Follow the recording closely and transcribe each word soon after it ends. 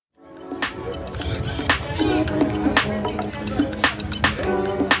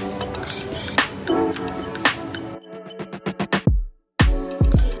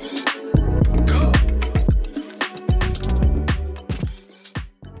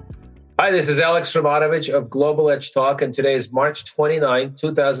Hi, this is Alex Romanovich of Global Edge Talk, and today is March 29,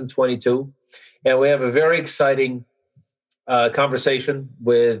 2022. And we have a very exciting conversation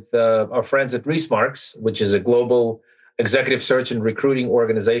with our friends at reesmarx, which is a global executive search and recruiting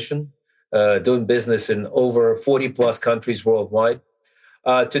organization doing business in over 40 plus countries worldwide.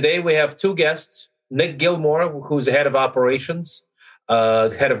 Today, we have two guests, Nick Gilmore, who's the head of operations,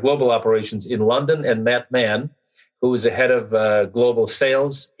 head of global operations in London, and Matt Mann, who is the head of global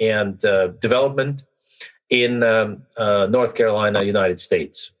sales and development in North Carolina, United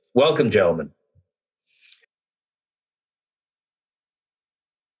States. Welcome, gentlemen.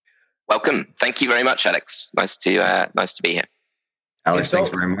 Welcome. Thank you very much, Alex. Nice to be here. Alex, thanks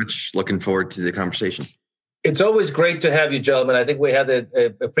very much. Looking forward to the conversation. It's always great to have you, gentlemen. I think we had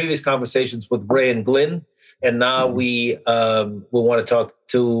a previous conversations with Ray and Glenn, and now we want to talk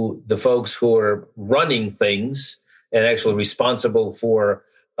to the folks who are running things and actually responsible for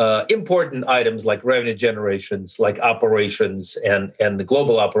important items like revenue generations, like operations and the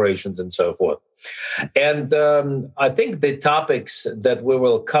global operations and so forth. And I think the topics that we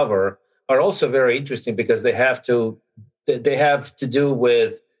will cover are also very interesting because they have to do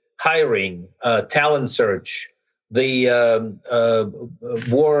with hiring, talent search, the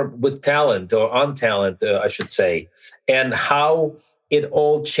war with talent or on talent, I should say, and how it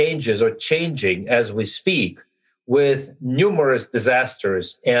all changes or changing as we speak, with numerous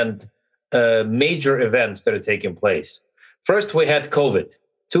disasters and major events that are taking place. First, we had COVID,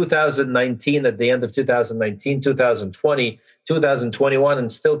 2019, at the end of 2019, 2020, 2021,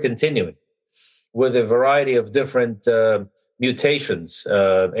 and still continuing with a variety of different mutations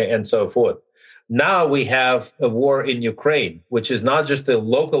and so forth. Now we have a war in Ukraine, which is not just a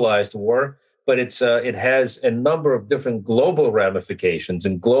localized war, but it has a number of different global ramifications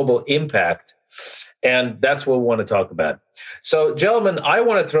and global impact. And that's what we want to talk about. So, gentlemen, I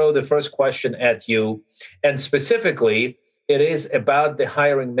want to throw the first question at you. And specifically, it is about the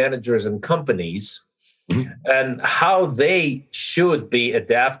hiring managers and companies and how they should be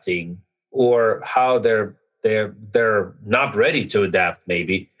adapting, or how they're not ready to adapt,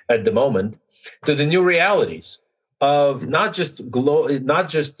 maybe at the moment, to the new realities of not just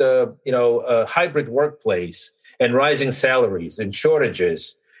a hybrid workplace and rising salaries and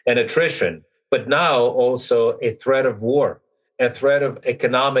shortages and attrition, but now also a threat of war, a threat of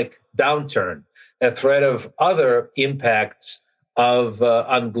economic downturn, a threat of other impacts of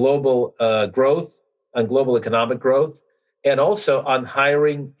on global growth, on global economic growth, and also on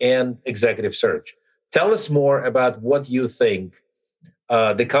hiring and executive search. Tell us more about what you think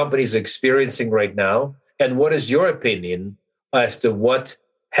the company is experiencing right now, and what is your opinion as to what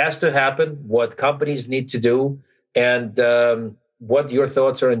has to happen, what companies need to do, and what your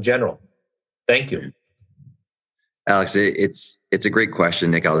thoughts are in general. Thank you. Alex, it's a great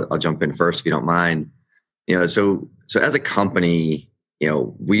question. Nick, I'll jump in first if you don't mind. So as a company,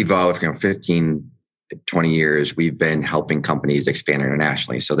 we've all, 15, 20 years, we've been helping companies expand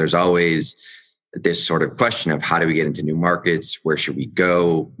internationally. So there's always this sort of question of how do we get into new markets? Where should we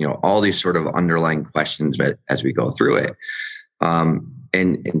go? All these sort of underlying questions as we go through it.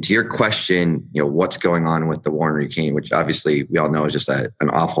 And to your question, what's going on with the war in Ukraine, which obviously we all know is just an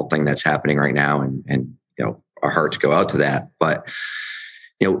awful thing that's happening right now, and our hearts go out to that. But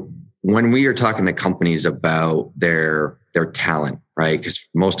when we are talking to companies about their talent, right? Because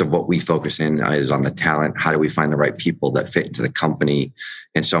most of what we focus in is on the talent. How do we find the right people that fit into the company,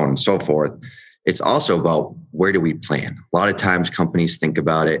 and so on and so forth? It's also about where do we plan. A lot of times companies think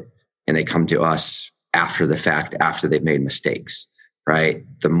about it and they come to us after the fact, after they've made mistakes. Right?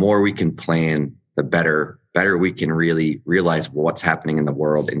 The more we can plan, the better we can really realize what's happening in the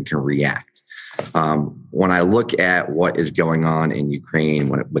world and can react. When I look at what is going on in Ukraine,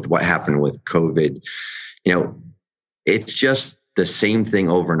 with what happened with COVID, it's just the same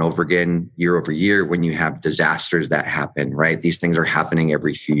thing over and over again, year over year, when you have disasters that happen, right? These things are happening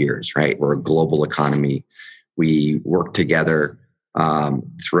every few years, right? We're a global economy. We work together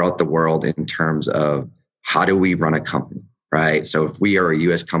throughout the world in terms of how do we run a company? Right. So if we are a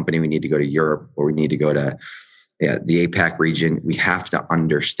US company, we need to go to Europe, or we need to go to the APAC region. We have to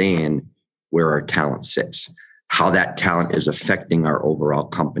understand where our talent sits, how that talent is affecting our overall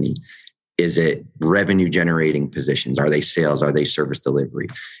company. Is it revenue generating positions? Are they sales? Are they service delivery?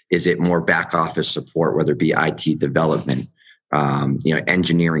 Is it more back office support, whether it be IT development,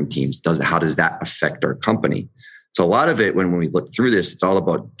 engineering teams? How does that affect our company? So a lot of it, when we look through this, it's all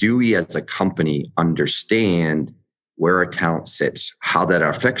about, do we as a company understand where our talent sits, how that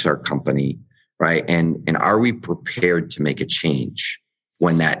affects our company, right? And are we prepared to make a change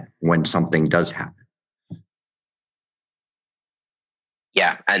when something does happen?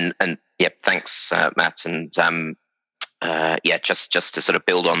 Yeah, and yeah, thanks, Matt, and yeah, just to sort of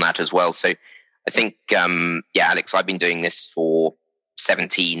build on that as well. So I think, yeah, Alex, I've been doing this for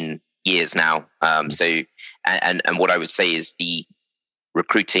 17 years now. So, and what I would say is the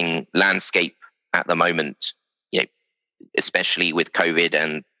recruiting landscape at the moment, you know, especially with COVID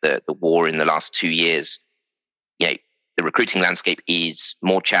and the war in the last 2 years, you know, the recruiting landscape is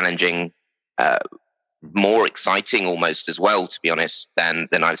more challenging, more exciting almost as well, to be honest, than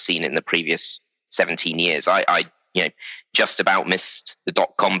I've seen in the previous 17 years. I you know, just about missed the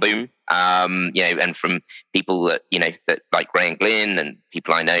 .com boom, you know, and from people that, you know, that like Ray and Glyn and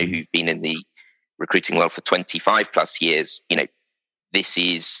people I know who've been in the recruiting world for 25 plus years, you know, this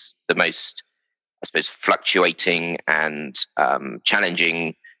is the most, I suppose, fluctuating and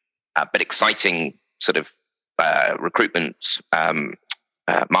challenging, but exciting sort of recruitment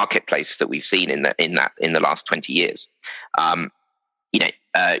marketplace that we've seen in the last 20 years. You know,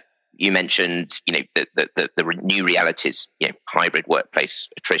 you mentioned, you know, the new realities, you know, hybrid workplace,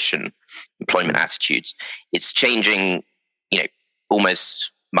 attrition, employment attitudes. It's changing, you know,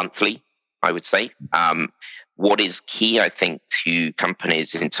 almost monthly, I would say. What is key, I think, to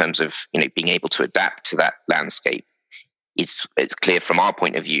companies in terms of, you know, being able to adapt to that landscape, it's clear from our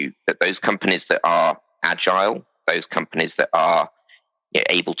point of view that those companies that are agile, those companies that are, you know,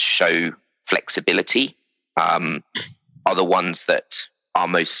 able to show flexibility, are the ones that are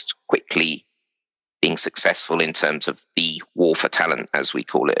most quickly being successful in terms of the war for talent, as we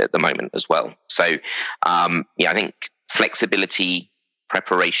call it at the moment as well. So, yeah, I think flexibility,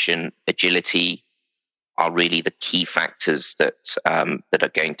 preparation, agility are really the key factors that that are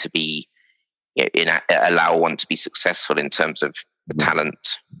going to be, you know, allow one to be successful in terms of the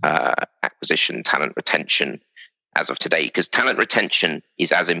talent acquisition, talent retention as of today, because talent retention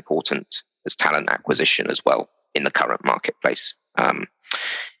is as important as talent acquisition as well in the current marketplace.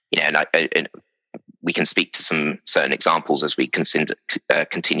 You know, and we can speak to some certain examples as we continue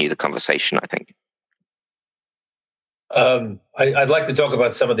the conversation, I think. I'd like to talk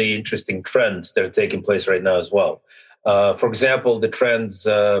about some of the interesting trends that are taking place right now as well. For example, the trends,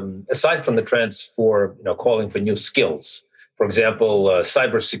 aside from the trends for, you know, calling for new skills, for example,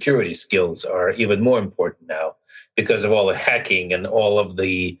 cybersecurity skills are even more important now because of all the hacking and all of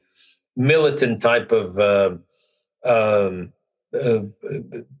the militant type of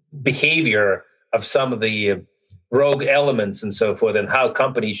behavior of some of the rogue elements and so forth, and how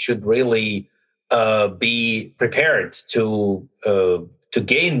companies should really be prepared to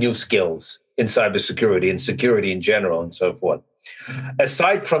gain new skills in cybersecurity and security in general and so forth.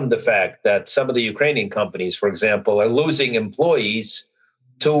 Aside from the fact that some of the Ukrainian companies, for example, are losing employees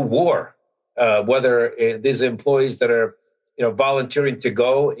to war, whether these employees that are, you know, volunteering to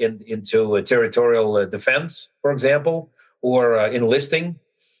go into a territorial defense, for example, or enlisting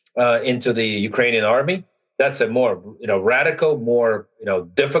into the Ukrainian army. That's a more, you know, radical, more, you know,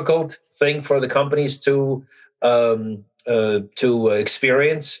 difficult thing for the companies to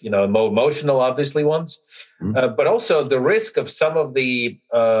experience. You know, more emotional, obviously, ones, but also the risk of some of the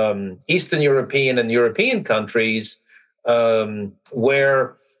Eastern European and European countries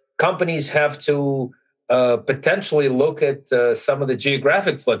where companies have to potentially look at some of the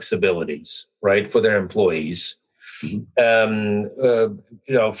geographic flexibilities, right, for their employees. You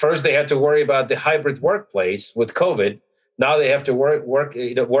know, first they had to worry about the hybrid workplace with COVID. Now they have to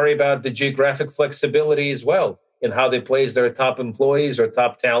worry about the geographic flexibility as well in how they place their top employees or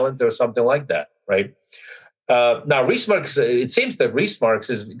top talent or something like that, right? Now, reesmarx, it seems that reesmarx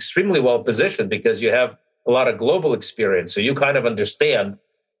is extremely well positioned because you have a lot of global experience, so you kind of understand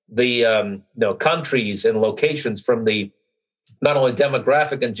the you know, countries and locations from the not only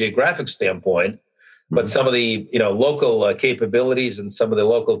demographic and geographic standpoint, but some of the, you know, local capabilities and some of the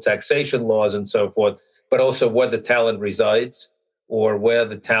local taxation laws and so forth, but also where the talent resides or where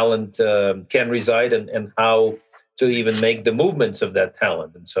the talent can reside and how to even make the movements of that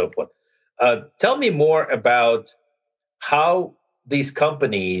talent and so forth. Tell me more about how these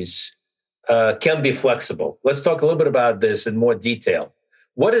companies can be flexible. Let's talk a little bit about this in more detail.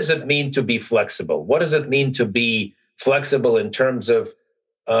 What does it mean to be flexible? What does it mean to be flexible in terms of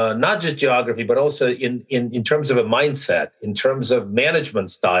not just geography, but also in terms of a mindset, in terms of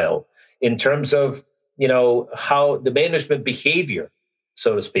management style, in terms of, you know, how the management behavior,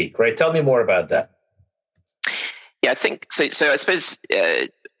 so to speak, right? Tell me more about that. Yeah, I think so. So I suppose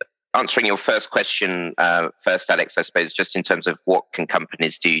answering your first question first, Alex, I suppose just in terms of what can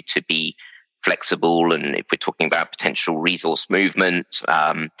companies do to be flexible, and if we're talking about potential resource movement,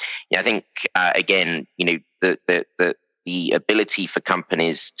 I think again, you know, the ability for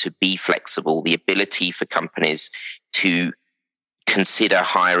companies to be flexible, the ability for companies to consider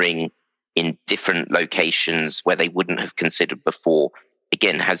hiring in different locations where they wouldn't have considered before,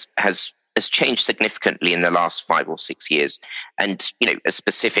 again, has changed significantly in the last 5 or 6 years. And a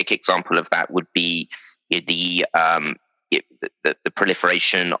specific example of that would be the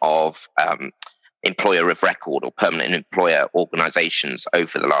proliferation of employer of record or permanent employer organizations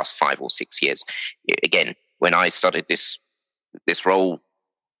over the last 5 or 6 years. Again, when I started this role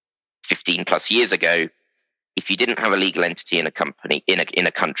 15 plus years ago, if you didn't have a legal entity in a company, in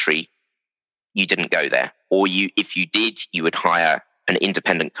a country, you didn't go there. Or if you did, you would hire an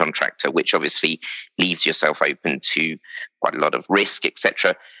independent contractor, which obviously leaves yourself open to quite a lot of risk,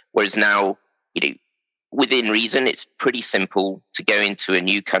 etc. Whereas now, within reason, it's pretty simple to go into a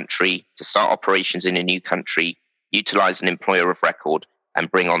new country, to start operations in a new country, utilize an employer of record,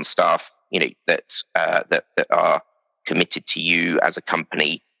 and bring on staff, that are committed to you as a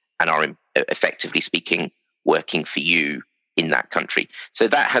company and are, effectively speaking, working for you in that country. So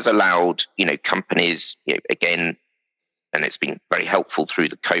that has allowed, companies, again, and it's been very helpful through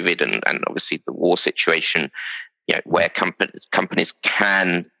the COVID and obviously the war situation, where companies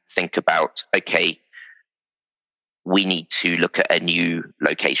can think about, okay, we need to look at a new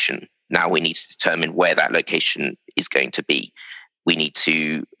location. Now we need to determine where that location is going to be. We need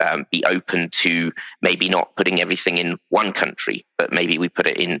to be open to maybe not putting everything in one country, but maybe we put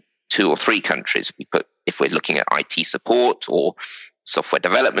it in 2 or 3 countries. If we're looking at IT support or software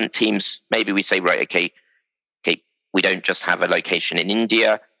development teams, maybe we say, right, okay, we don't just have a location in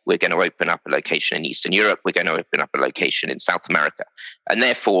India. We're going to open up a location in Eastern Europe. We're going to open up a location in South America. And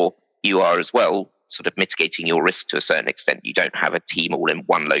therefore, you are as well sort of mitigating your risk to a certain extent. You don't have a team all in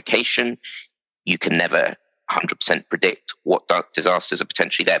one location. You can never 100% predict what disasters are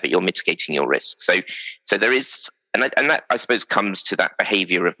potentially there, but you're mitigating your risk. So there is, and that I suppose comes to that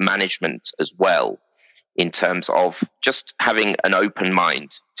behavior of management as well, in terms of just having an open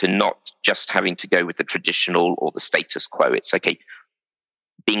mind to not just having to go with the traditional or the status quo. It's okay,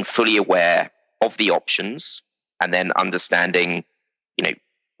 being fully aware of the options and then understanding,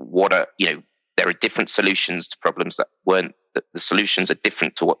 there are different solutions to problems that the solutions are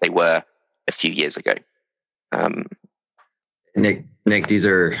different to what they were a few years ago. Nick, these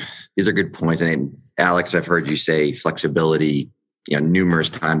are good points. And Alex, I've heard you say flexibility,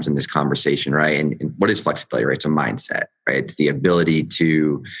 numerous times in this conversation, right? And what is flexibility, right? It's a mindset, right? It's the ability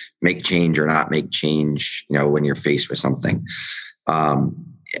to make change or not make change, when you're faced with something.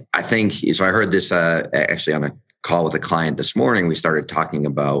 I think, so I heard this actually on a call with a client this morning. We started talking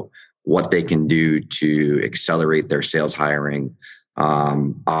about what they can do to accelerate their sales hiring,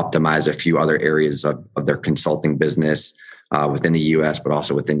 optimize a few other areas of their consulting business within the US, but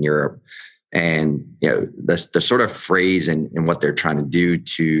also within Europe. And the sort of phrase and what they're trying to do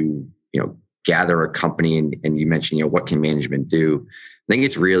to gather a company, and you mentioned what can management do. I think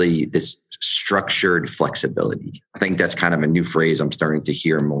it's really this structured flexibility. I think that's kind of a new phrase I'm starting to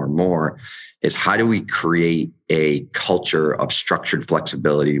hear more and more, is how do we create a culture of structured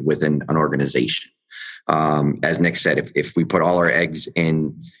flexibility within an organization? As Nick said, if we put all our eggs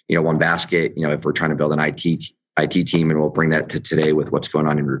in one basket, if we're trying to build an IT team, and we'll bring that to today with what's going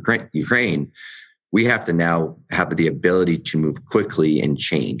on in Ukraine, we have to now have the ability to move quickly and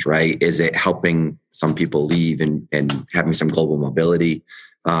change, right? Is it helping some people leave and having some global mobility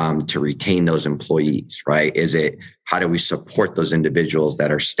to retain those employees, right? Is it, how do we support those individuals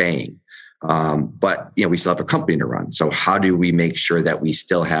that are staying? But we still have a company to run. So how do we make sure that we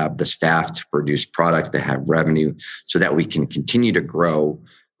still have the staff to produce product, to have revenue, so that we can continue to grow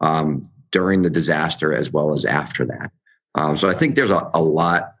during the disaster as well as after that? So I think there's a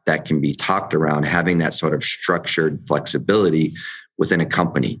lot that can be talked around having that sort of structured flexibility within a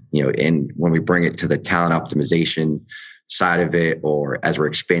company, and when we bring it to the talent optimization side of it, or as we're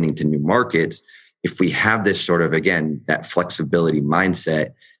expanding to new markets, if we have this sort of, again, that flexibility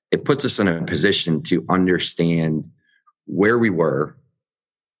mindset, it puts us in a position to understand where we were,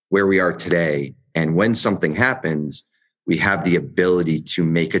 where we are today. And when something happens, we have the ability to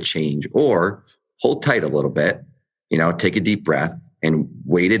make a change or hold tight a little bit, take a deep breath and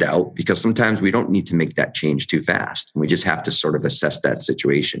wait it out, because sometimes we don't need to make that change too fast. We just have to sort of assess that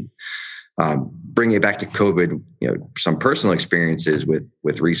situation. Bring it back to COVID, some personal experiences with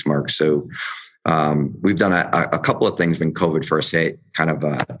reesmarx. So we've done a couple of things when COVID first hit. Kind of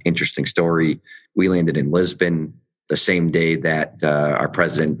an interesting story. We landed in Lisbon the same day that our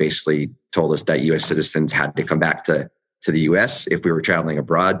president basically told us that U.S. citizens had to come back to the U.S. if we were traveling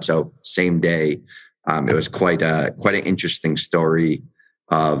abroad. So same day. It was quite an interesting story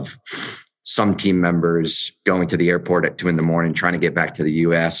of some team members going to the airport at 2 a.m, trying to get back to the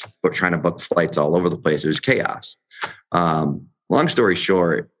U.S., but trying to book flights all over the place. It was chaos. long story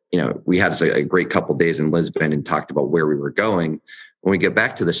short, we had a great couple of days in Lisbon and talked about where we were going. When we get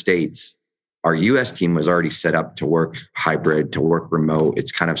back to the States, our US team was already set up to work hybrid, to work remote.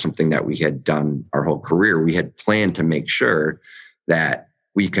 It's kind of something that we had done our whole career. We had planned to make sure that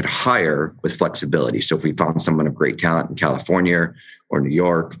we could hire with flexibility. So if we found someone of great talent in California or New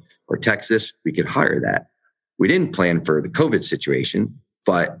York or Texas, we could hire that. We didn't plan for the COVID situation,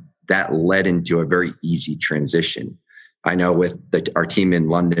 but that led into a very easy transition. I know with our team in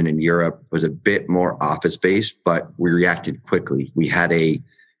London and Europe was a bit more office-based, but we reacted quickly. We had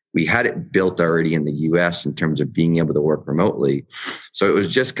it built already in the US in terms of being able to work remotely. So it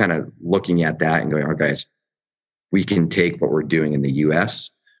was just kind of looking at that and going, oh, guys, we can take what we're doing in the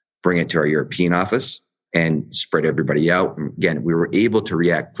US, bring it to our European office and spread everybody out. And again, we were able to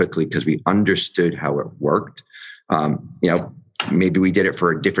react quickly because we understood how it worked. Maybe we did it for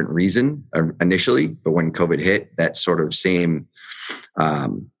a different reason initially, but when COVID hit, that same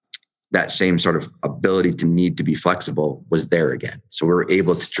sort of ability to need to be flexible was there again. So we were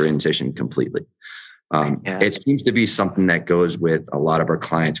able to transition completely. It seems to be something that goes with a lot of our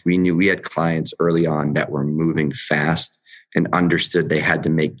clients. We knew we had clients early on that were moving fast and understood they had to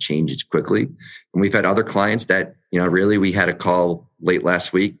make changes quickly. And we've had other clients that, really we had a call late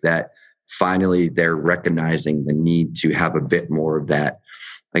last week that finally they're recognizing the need to have a bit more of that,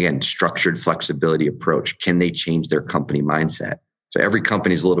 again, structured flexibility approach. Can they change their company mindset? So every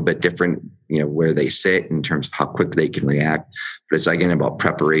company is a little bit different, where they sit in terms of how quick they can react. But it's again about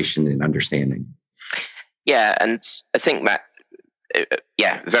preparation and understanding. Yeah, and I think that,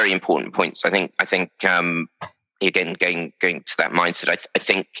 very important points. I think again, going to that mindset, I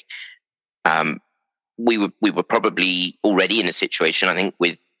think we were probably already in a situation. I think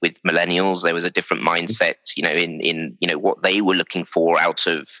with millennials, there was a different mindset, in what they were looking for out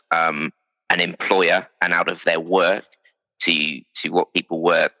of an employer and out of their work to what people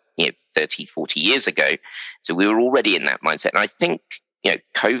were 30, 40 years ago. So we were already in that mindset. And I think,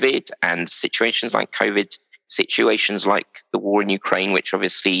 COVID and situations like COVID, situations like the war in Ukraine, which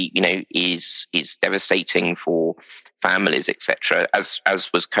obviously, is devastating for families, etc., as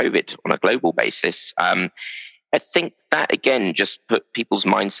was COVID on a global basis. I think that, again, just put people's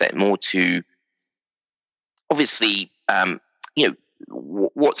mindset more to, obviously,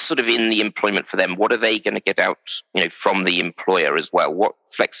 what's sort of in the employment for them? What are they going to get out, from the employer as well? What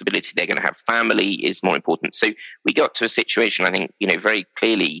flexibility they're going to have? Family is more important. So we got to a situation, I think, very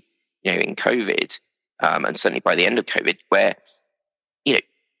clearly, in COVID, and certainly by the end of COVID, where,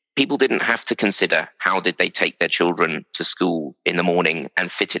 people didn't have to consider how did they take their children to school in the morning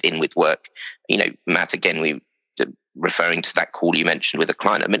and fit it in with work. Matt, again, referring to that call you mentioned with a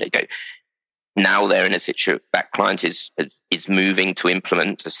client a minute ago. Now they're in a situation, that client is moving to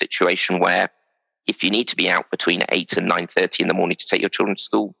implement a situation where if you need to be out between 8 and 9:30 in the morning to take your children to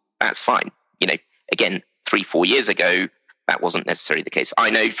school, that's fine. Again, 3-4 years ago, that wasn't necessarily the case. I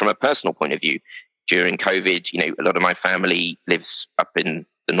know from a personal point of view, during COVID, a lot of my family lives up in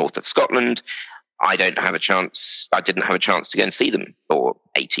the north of Scotland. I didn't have a chance to go and see them for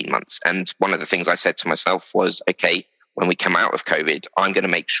 18 months. And one of the things I said to myself was, okay, when we come out of COVID, I'm going to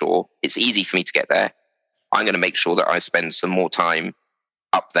make sure it's easy for me to get there. I'm going to make sure that I spend some more time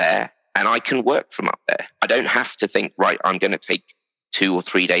up there and I can work from up there. I don't have to think, right, I'm going to take 2 or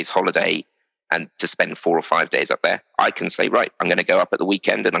 3 days holiday and to spend 4 or 5 days up there. I can say, right, I'm going to go up at the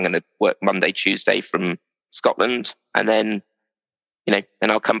weekend and I'm going to work Monday, Tuesday from Scotland. And then,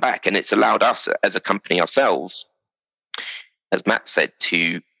 then I'll come back. And it's allowed us as a company ourselves, as Matt said,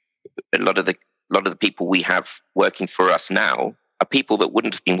 to a lot of the people we have working for us now are people that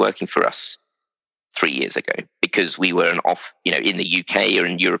wouldn't have been working for us 3 years ago because we were in the UK or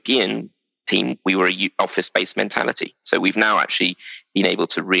in European team, we were a office-based mentality. So we've now actually been able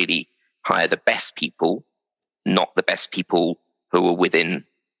to really hire the best people, not the best people who are within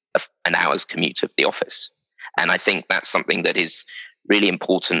an hour's commute of the office. And I think that's something that is really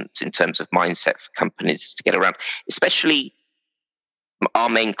important in terms of mindset for companies to get around, especially our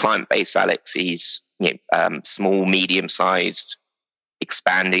main client base, Alex, is small, medium-sized,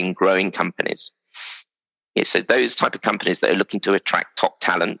 expanding, growing companies. So those type of companies that are looking to attract top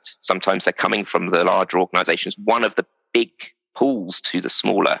talent, sometimes they're coming from the larger organizations. One of the big pulls to the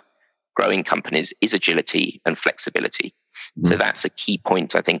smaller growing companies is agility and flexibility. Mm-hmm. So that's a key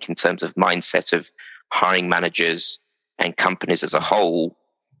point, I think, in terms of mindset of hiring managers and companies as a whole,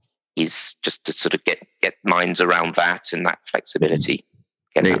 is just to sort of get minds around that and that flexibility.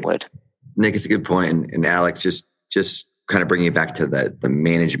 Get that word. Nick, it's a good point. And Alex, just kind of bringing it back to the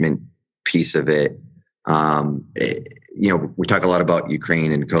management piece of it. We talk a lot about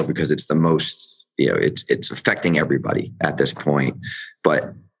Ukraine and COVID because it's the most, it's affecting everybody at this point.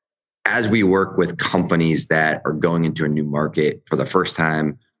 But as we work with companies that are going into a new market for the first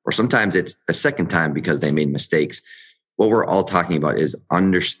time, or sometimes it's a second time because they made mistakes, what we're all talking about is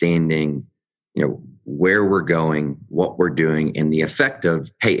understanding, where we're going, what we're doing, and the effect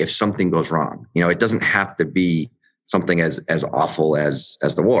of, hey, if something goes wrong, it doesn't have to be something as awful as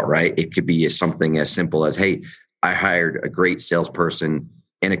the war, right? It could be something as simple as, hey, I hired a great salesperson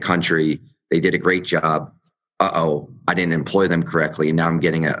in a country. They did a great job. I didn't employ them correctly. And now I'm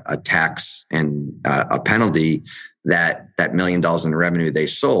getting a tax and a penalty that $1 million in revenue they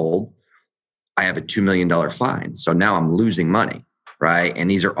sold. I have a $2 million fine. So now I'm losing money, right? And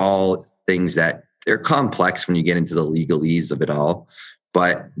these are all things that they're complex when you get into the legalese of it all.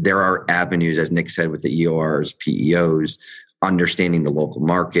 But there are avenues, as Nick said, with the EORs, PEOs, understanding the local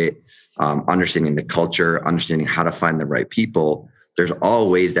market, understanding the culture, understanding how to find the right people. There's all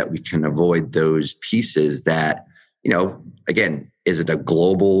ways that we can avoid those pieces that, again, is it a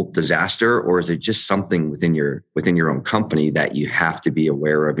global disaster, or is it just something within your own company that you have to be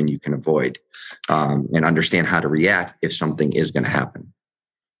aware of and you can avoid, and understand how to react if something is going to happen?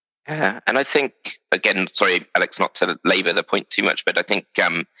 Yeah, and I think, again, sorry, Alex, not to labor the point too much, but I think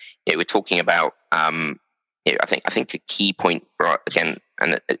we're talking about I think a key point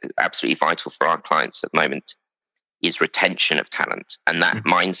and absolutely vital for our clients at the moment is retention of talent, and that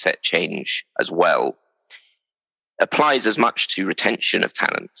mindset change as well applies as much to retention of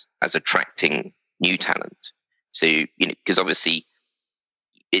talent as attracting new talent. So, because obviously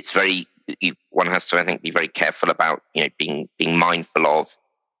it's one has to, I think, be very careful about, being mindful of,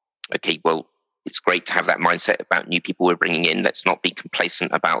 okay, well, it's great to have that mindset about new people we're bringing in. Let's not be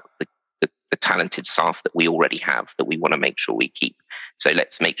complacent about the talented staff that we already have, that we want to make sure we keep. So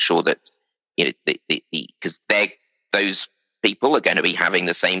let's make sure that, because those people are going to be having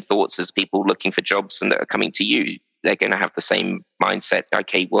the same thoughts as people looking for jobs and that are coming to you. They're going to have the same mindset.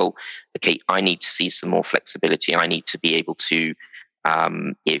 Okay, I need to see some more flexibility. I need to be able to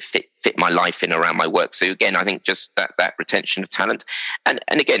fit my life in around my work. So again, I think just that retention of talent, and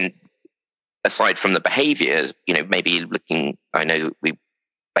again, aside from the behavior, maybe looking. I know we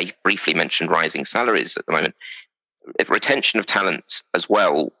briefly mentioned rising salaries at the moment. If retention of talent as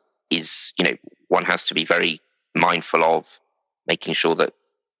well is, one has to be very mindful of making sure that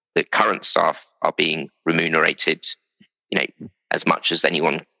the current staff are being remunerated, as much as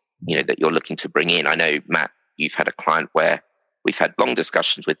anyone, that you're looking to bring in. I know, Matt, you've had a client where we've had long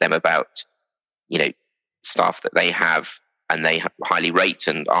discussions with them about, staff that they have and they highly rate,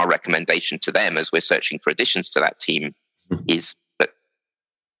 and our recommendation to them as we're searching for additions to that team is that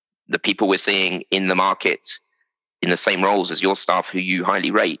the people we're seeing in the market in the same roles as your staff who you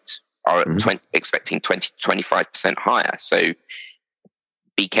highly rate are expecting 20 to 25% higher. So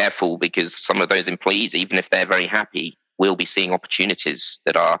be careful, because some of those employees, even if they're very happy, will be seeing opportunities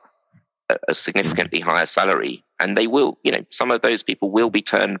that are a significantly higher salary. And they will, some of those people will be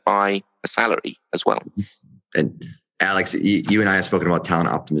turned by a salary as well. And Alex, you and I have spoken about talent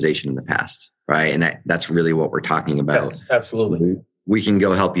optimization in the past, right? And that's really what we're talking about. Yes, absolutely. We can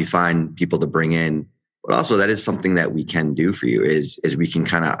go help you find people to bring in, but also that is something that we can do for you is we can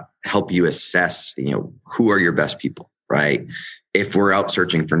kind of help you assess, who are your best people, right? If we're out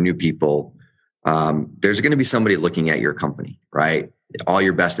searching for new people, there's going to be somebody looking at your company, right? All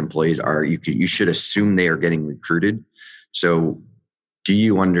your best employees you should assume they are getting recruited. So do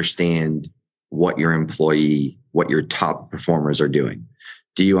you understand what your top performers are doing?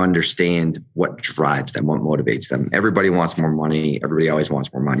 Do you understand what drives them, what motivates them? Everybody wants more money. Everybody always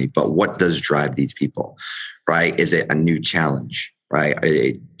wants more money. But what does drive these people, right? Is it a new challenge,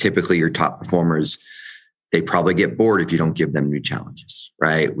 right? Typically, your top performers, they probably get bored if you don't give them new challenges,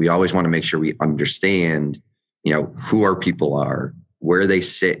 right? We always want to make sure we understand, who our people are, where they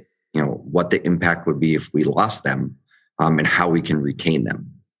sit, what the impact would be if we lost them, and how we can retain them,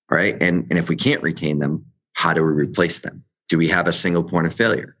 right? And if we can't retain them, how do we replace them? Do we have a single point of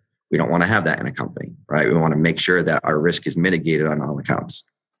failure? We don't want to have that in a company, right? We want to make sure that our risk is mitigated on all accounts.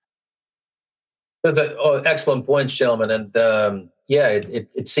 Those are excellent points, gentlemen. And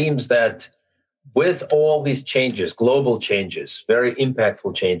it seems that with all these changes, global changes, very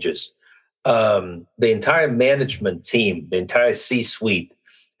impactful changes, the entire management team, the entire C-suite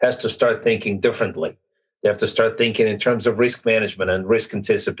has to start thinking differently. They have to start thinking in terms of risk management and risk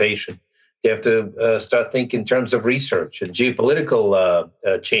anticipation. They have to start thinking in terms of research and geopolitical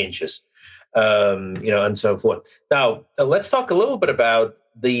changes, and so forth. Now, let's talk a little bit about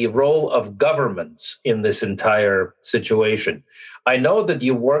the role of governments in this entire situation. I know that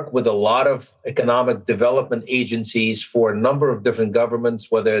you work with a lot of economic development agencies for a number of different governments,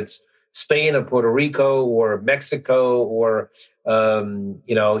 whether it's Spain or Puerto Rico or Mexico or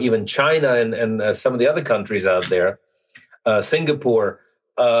even China and some of the other countries out there, Singapore.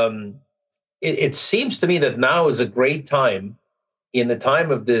 It seems to me that now is a great time, in the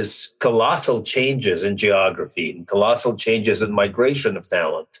time of this colossal changes in geography and colossal changes in migration of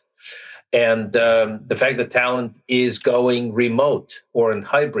talent, and the fact that talent is going remote or in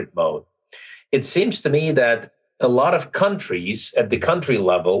hybrid mode. It seems to me that a lot of countries at the country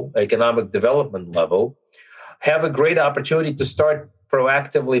level, economic development level, have a great opportunity to start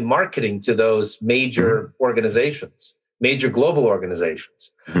proactively marketing to those major organizations, major global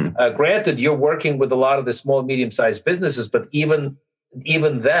organizations. Granted, you're working with a lot of the small, medium-sized businesses, but even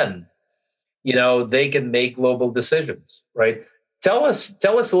then, they can make global decisions, right? Tell us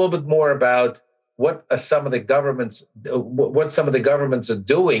a little bit more about what some of the governments are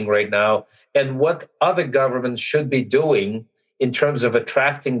doing right now, and what other governments should be doing in terms of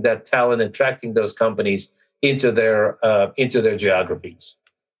attracting that talent, attracting those companies into their geographies.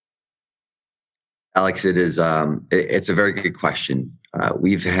 Alex, it's a very good question.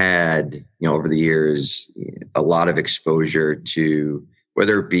 We've had, over the years, a lot of exposure to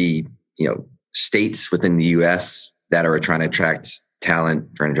whether it be, states within the U.S. that are trying to attract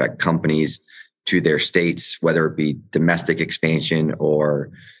talent, trying to attract companies to their states, whether it be domestic expansion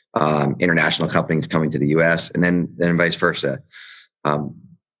or international companies coming to the U.S. and then vice versa.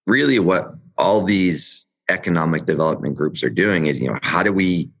 Really, what all these economic development groups are doing is, how do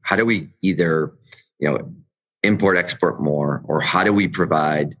we either import export more, or how do we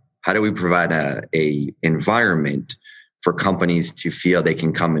provide a environment for companies to feel they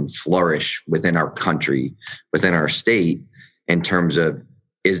can come and flourish within our country, within our state, in terms of,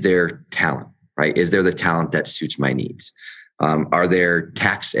 is there talent, right? Is there the talent that suits my needs? Are there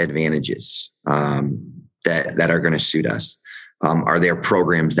tax advantages that are going to suit us? Are there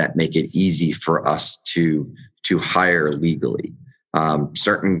programs that make it easy for us to hire legally?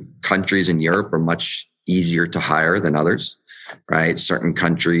 Certain countries in Europe are much easier to hire than others, right? Certain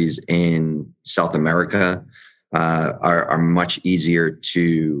countries in South America are much easier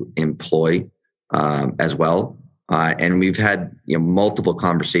to employ as well. And we've had multiple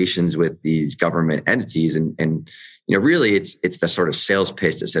conversations with these government entities, and really it's the sort of sales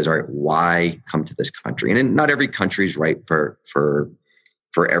pitch that says, all right, why come to this country? And not every country is right for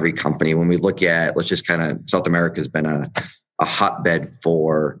every company. When we look at, let's just South America has been a hotbed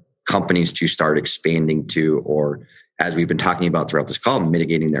for companies to start expanding to, or as we've been talking about throughout this call,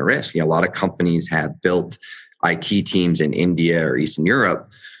 mitigating their risk. A lot of companies have built IT teams in India or Eastern Europe,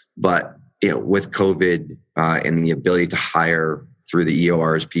 but with COVID and the ability to hire through the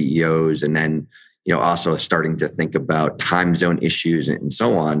EORs, PEOs, and then also starting to think about time zone issues and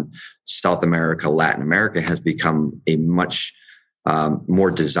so on, South America, Latin America has become a much more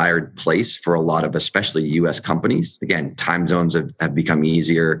desired place for a lot of, especially U.S. companies. Again, time zones have become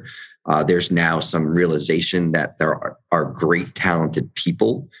easier. There's now some realization that there are great, talented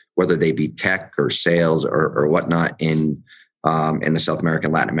people, whether they be tech or sales or whatnot, in the South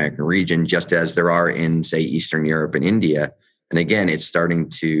American, Latin American region, just as there are in, say, Eastern Europe and India. And again, it's starting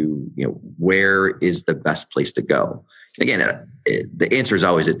to, where is the best place to go? Again, the answer is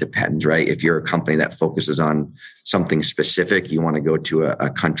always, it depends, right? If you're a company that focuses on something specific, you want to go to a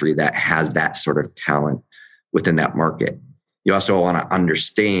country that has that sort of talent within that market. You also want to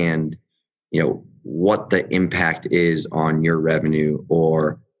understand, what the impact is on your revenue,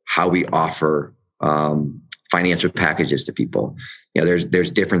 or how we offer financial packages to people.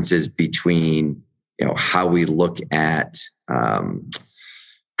 There's differences between, how we look at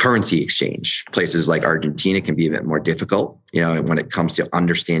currency exchange. Places like Argentina can be a bit more difficult, when it comes to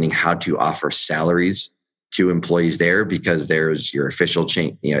understanding how to offer salaries to employees there, because there's your official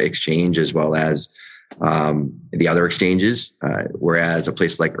exchange as well as the other exchanges. Whereas a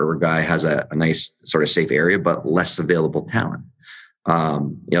place like Uruguay has a nice sort of safe area, but less available talent.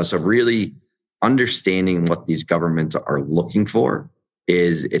 So really understanding what these governments are looking for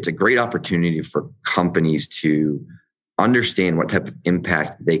it's a great opportunity for companies to understand what type of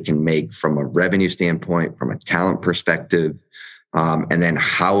impact they can make from a revenue standpoint, from a talent perspective, and then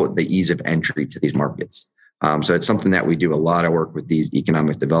how the ease of entry to these markets. So it's something that we do a lot of work with these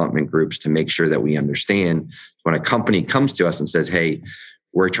economic development groups to make sure that we understand when a company comes to us and says, hey,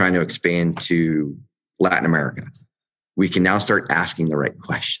 we're trying to expand to Latin America. We can now start asking the right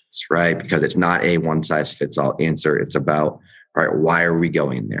questions, right? Because it's not a one size fits all answer. It's about, all right, why are we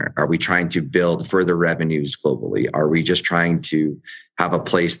going there? Are we trying to build further revenues globally? Are we just trying to have a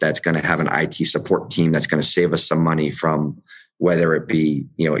place that's going to have an IT support team that's going to save us some money from whether it be,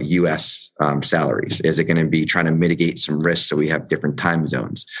 U.S. Salaries? Is it going to be trying to mitigate some risks so we have different time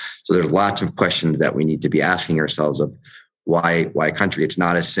zones? So there's lots of questions that we need to be asking ourselves of why country. It's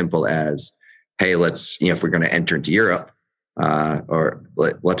not as simple as, hey, let's, if we're going to enter into Europe, or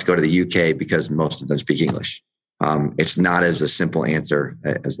let's go to the UK because most of them speak English. It's not as a simple answer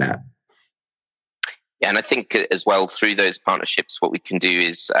as that. Yeah, and I think as well through those partnerships, what we can do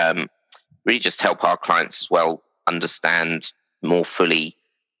is really just help our clients as well understand more fully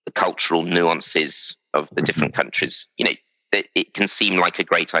the cultural nuances of the different countries. It can seem like a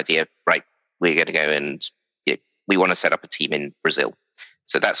great idea, right? We're going to go and we want to set up a team in Brazil.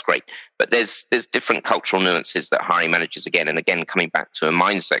 So that's great. But there's different cultural nuances that hiring managers, again, coming back to a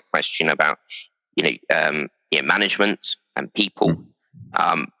mindset question about, management and people.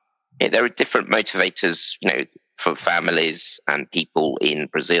 There are different motivators, for families and people in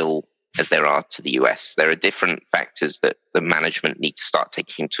Brazil as there are to the US. There are different factors that the management need to start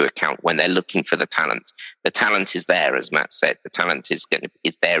taking into account when they're looking for the talent. The talent is there, as Matt said. The talent is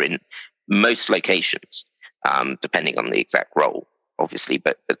there in most locations, depending on the exact role, obviously.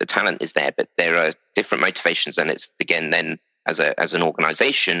 But the talent is there. But there are different motivations, and it's again then as an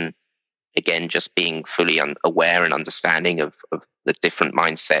organization, again just being fully aware and understanding of the different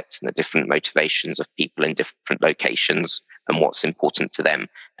mindsets and the different motivations of people in different locations and what's important to them.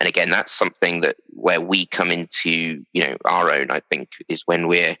 And again, that's something that where we come into, our own, I think, is when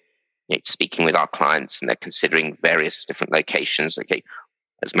we're speaking with our clients and they're considering various different locations. Okay,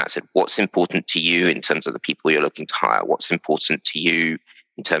 as Matt said, what's important to you in terms of the people you're looking to hire? What's important to you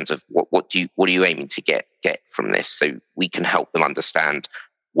in terms of what are you aiming to get from this? So we can help them understand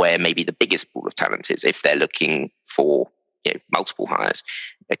where maybe the biggest pool of talent is if they're looking for multiple hires.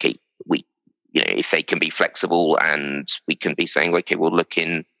 Okay, if they can be flexible and we can be saying, okay, we'll look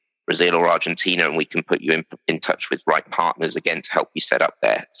in Brazil or Argentina and we can put you in touch with right partners again to help you set up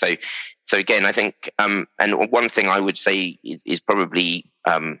there. So again, I think, and one thing I would say is probably,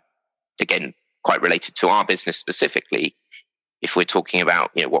 again, quite related to our business specifically. If we're talking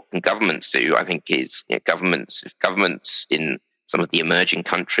about, what can governments do, I think is if governments in some of the emerging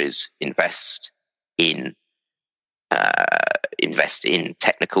countries invest in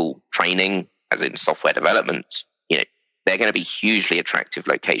technical training, as in software development, they're going to be hugely attractive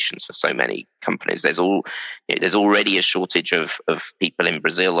locations for so many companies. There's already a shortage of people in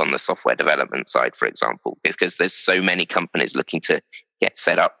Brazil on the software development side, for example, because there's so many companies looking to get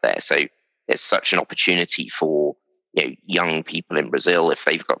set up there. So there's such an opportunity for young people in Brazil. If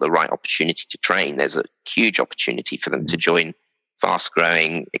they've got the right opportunity to train, there's a huge opportunity for them to join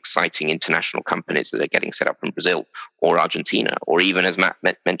fast-growing, exciting international companies that are getting set up in Brazil or Argentina, or even, as Matt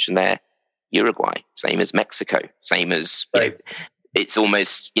mentioned there, Uruguay, same as Mexico, same as, it's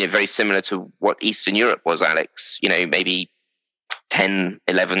almost, very similar to what Eastern Europe was, Alex, maybe 10,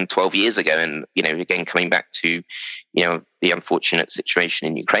 11, 12 years ago. And, again, coming back to, the unfortunate situation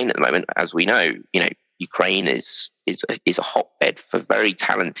in Ukraine at the moment, as we know, Ukraine is a hotbed for very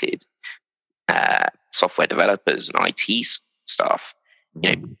talented software developers and IT staff,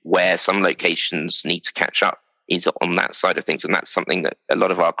 where some locations need to catch up is on that side of things. And that's something that a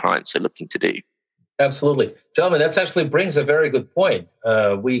lot of our clients are looking to do. Absolutely. Gentlemen, that actually brings a very good point.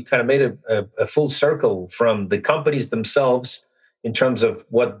 We kind of made a full circle from the companies themselves in terms of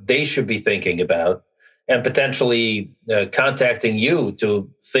what they should be thinking about and potentially contacting you to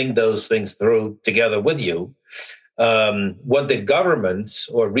think those things through together with you. What the governments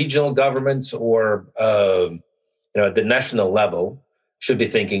or regional governments or at the national level should be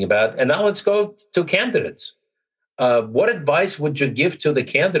thinking about. And now let's go to candidates. What advice would you give to the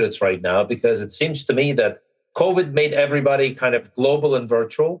candidates right now? Because it seems to me that COVID made everybody kind of global and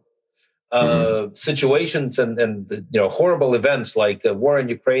virtual. Situations and horrible events like war in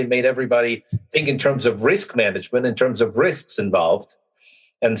Ukraine made everybody think in terms of risk management, in terms of risks involved,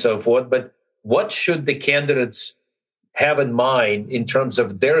 and so forth. But what should the candidates have in mind in terms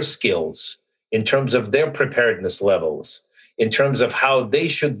of their skills, in terms of their preparedness levels, in terms of how they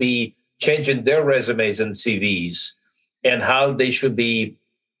should be changing their resumes and CVs, and how they should be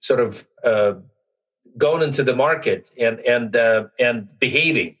sort of going into the market and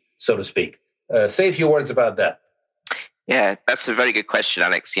behaving, so to speak? Say a few words about that. Yeah, that's a very good question,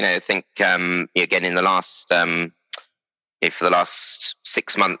 Alex. I think again in the last for the last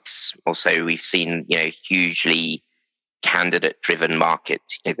 6 months or so, we've seen hugely candidate-driven market.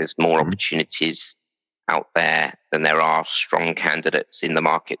 There's more opportunities out there than there are strong candidates in the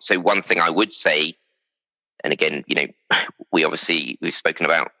market. So one thing I would say, and again, we've spoken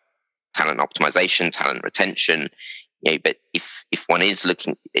about talent optimization, talent retention, but if one is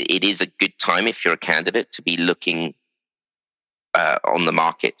looking, it is a good time if you're a candidate to be looking on the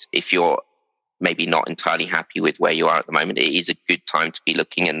market. If you're maybe not entirely happy with where you are at the moment, it is a good time to be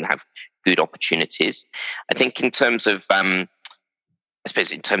looking and have good opportunities. I think in terms of, I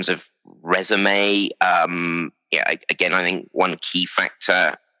suppose in terms of resume, again, I think one key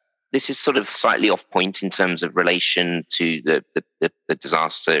factor, this is sort of slightly off point in terms of relation to the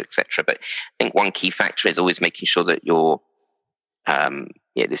disaster, etc. But I think one key factor is always making sure that you're,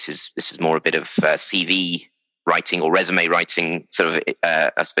 this is more a bit of CV writing or resume writing sort of,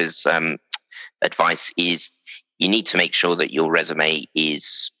 I suppose, advice is you need to make sure that your resume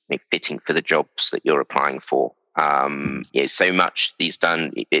is fitting for the jobs that you're applying for. So much these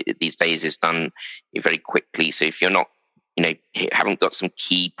days is done very quickly. So if you're not, haven't got some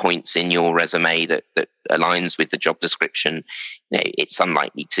key points in your resume that aligns with the job description, it's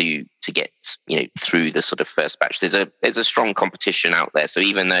unlikely to get through the sort of first batch. There's a strong competition out there. So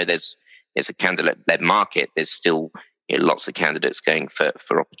even though there's a candidate-led market, there's still lots of candidates going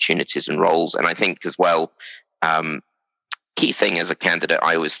for opportunities and roles. And I think as well, key thing as a candidate,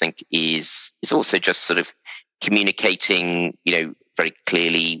 I always think is also just sort of communicating, very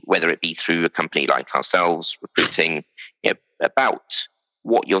clearly, whether it be through a company like ourselves, recruiting, about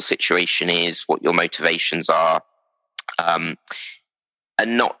what your situation is, what your motivations are, and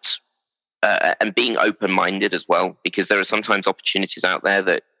not and being open-minded as well, because there are sometimes opportunities out there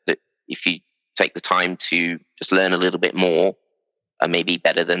that if you take the time to just learn a little bit more, are maybe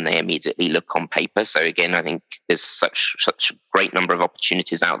better than they immediately look on paper. So again, I think there's such a great number of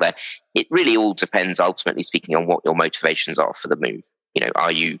opportunities out there. It really all depends, ultimately speaking, on what your motivations are for the move.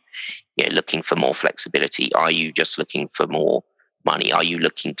 Are you looking for more flexibility? Are you just looking for more money? Are you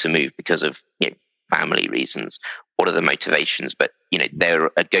looking to move because of family reasons? What are the motivations? But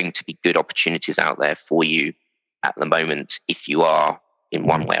there are going to be good opportunities out there for you at the moment if you are in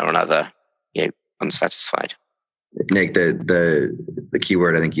one way or another unsatisfied. Nick, the key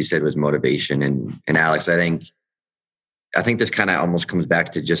word I think you said was motivation, and Alex, I think this kind of almost comes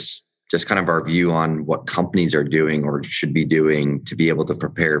back to just kind of our view on what companies are doing or should be doing to be able to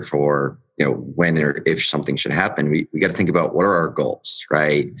prepare for when or if something should happen. We got to think about what are our goals,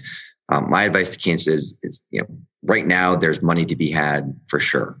 right? My advice to candidates is right now there's money to be had for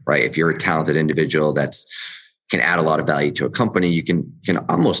sure, right? If you're a talented individual that's can add a lot of value to a company, you can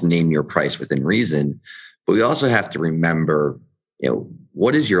almost name your price within reason. But we also have to remember,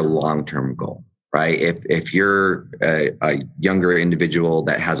 what is your long-term goal, right? If you're a younger individual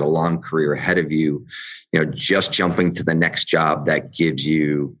that has a long career ahead of you, just jumping to the next job that gives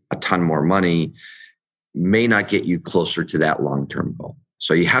you a ton more money may not get you closer to that long-term goal.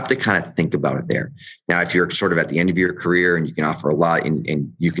 So you have to kind of think about it there. Now, if you're sort of at the end of your career and you can offer a lot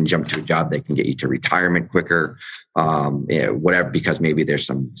and you can jump to a job that can get you to retirement quicker, whatever, because maybe there's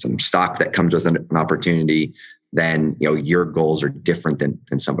some stock that comes with an opportunity, then your goals are different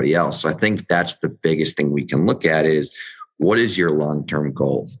than somebody else. So I think that's the biggest thing we can look at is, what is your long-term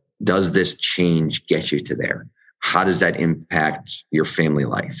goal? Does this change get you to there? How does that impact your family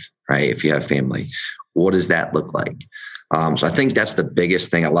life, right? If you have family, what does that look like? So I think that's the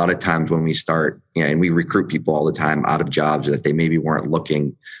biggest thing. A lot of times when we start, and we recruit people all the time out of jobs that they maybe weren't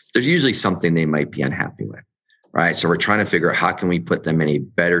looking, there's usually something they might be unhappy with, right? So we're trying to figure out how can we put them in a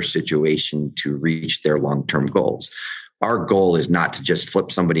better situation to reach their long-term goals. Our goal is not to just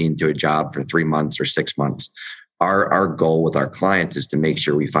flip somebody into a job for 3 months or 6 months. Our goal with our clients is to make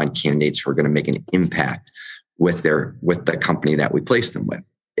sure we find candidates who are going to make an impact with the company that we place them with.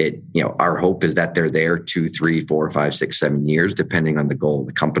 Our hope is that they're there 2, 3, 4, 5, 6, 7 years, depending on the goal of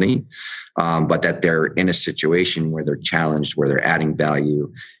the company, but that they're in a situation where they're challenged, where they're adding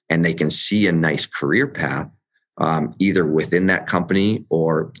value, and they can see a nice career path, either within that company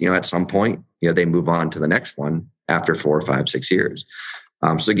or, at some point, they move on to the next one after 4 or 5, 6 years.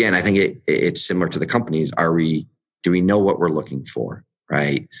 So again, I think it's similar to the companies. Do we know what we're looking for,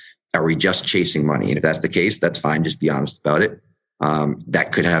 right? Are we just chasing money? And if that's the case, that's fine. Just be honest about it.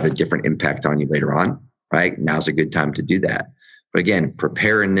 That could have a different impact on you later on, right? Now's a good time to do that. But again,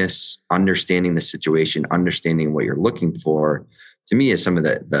 preparedness, understanding the situation, understanding what you're looking for, to me is some of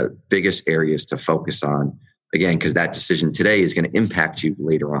the biggest areas to focus on. Again, because that decision today is going to impact you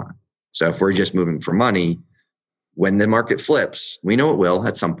later on. So if we're just moving for money, when the market flips, we know it will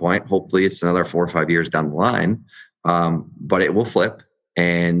at some point. Hopefully it's another 4 or 5 years down the line, but it will flip.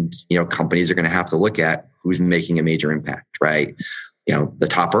 And, companies are going to have to look at who's making a major impact, right? The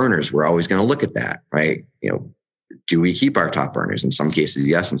top earners, we're always going to look at that, right? Do we keep our top earners? In some cases,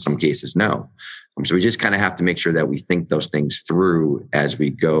 yes. In some cases, no. So we just kind of have to make sure that we think those things through as we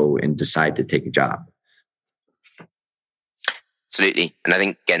go and decide to take a job. Absolutely. And I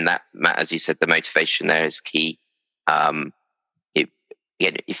think, again, that, Matt, as you said, the motivation there is key.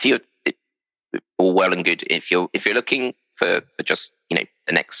 again, if you're all well and good, if you're looking for just the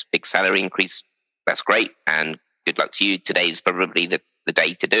next big salary increase, that's great, and good luck to you. Today's probably the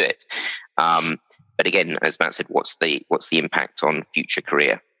day to do it. But again, as Matt said, what's the impact on future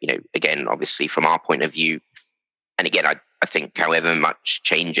career? Again, obviously from our point of view, and again, I think however much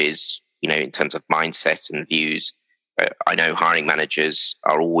changes, in terms of mindset and views, I know hiring managers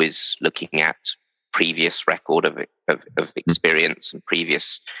are always looking at previous record of experience and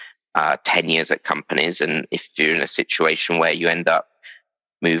previous tenures at companies. And if you're in a situation where you end up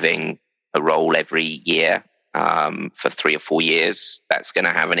moving a role every year for 3 or 4 years, that's going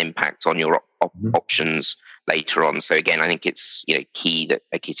to have an impact on your options later on. So again, I think it's key that,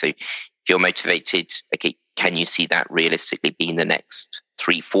 okay, so if you're motivated, okay, can you see that realistically being the next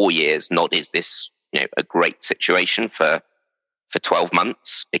 3-4 years? Not is this a great situation for 12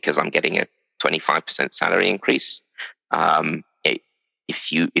 months because I'm getting a 25% salary increase.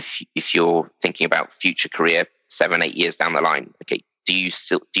 If you're thinking about future career 7-8 years down the line, okay, do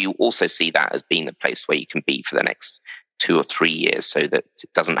you also see that as being the place where you can be for the next 2 or 3 years, so that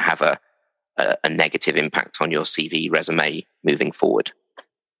it doesn't have a negative impact on your CV resume moving forward?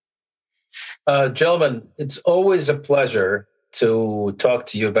 Gentlemen, it's always a pleasure to talk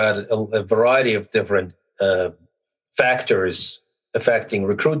to you about a variety of different factors affecting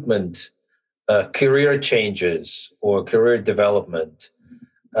recruitment, career changes or career development,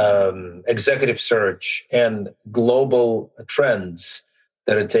 executive search, and global trends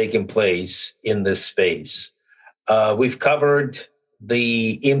that are taking place in this space. We've covered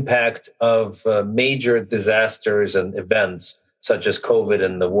the impact of major disasters and events such as COVID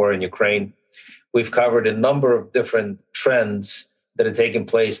and the war in Ukraine. We've covered a number of different trends that are taking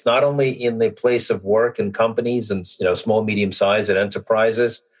place, not only in the place of work in companies and small, medium-sized and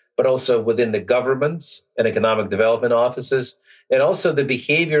enterprises, but also within the governments and economic development offices, and also the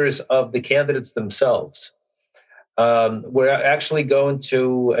behaviors of the candidates themselves. We're actually going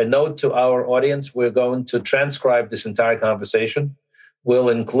to, a note to our audience, we're going to transcribe this entire conversation. We'll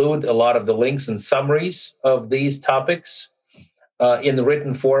include a lot of the links and summaries of these topics in the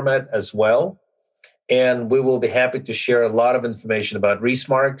written format as well. And we will be happy to share a lot of information about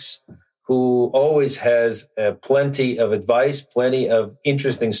reesmarx, who always has plenty of advice, plenty of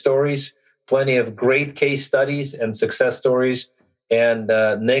interesting stories, plenty of great case studies and success stories. And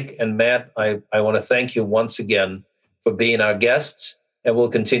Nick and Matt, I want to thank you once again for being our guests, and we'll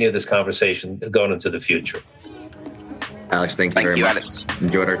continue this conversation going into the future. Alex, thank you very much. Alex.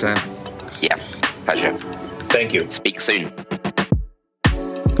 Enjoyed our time. Yeah, pleasure. Thank you. Speak soon.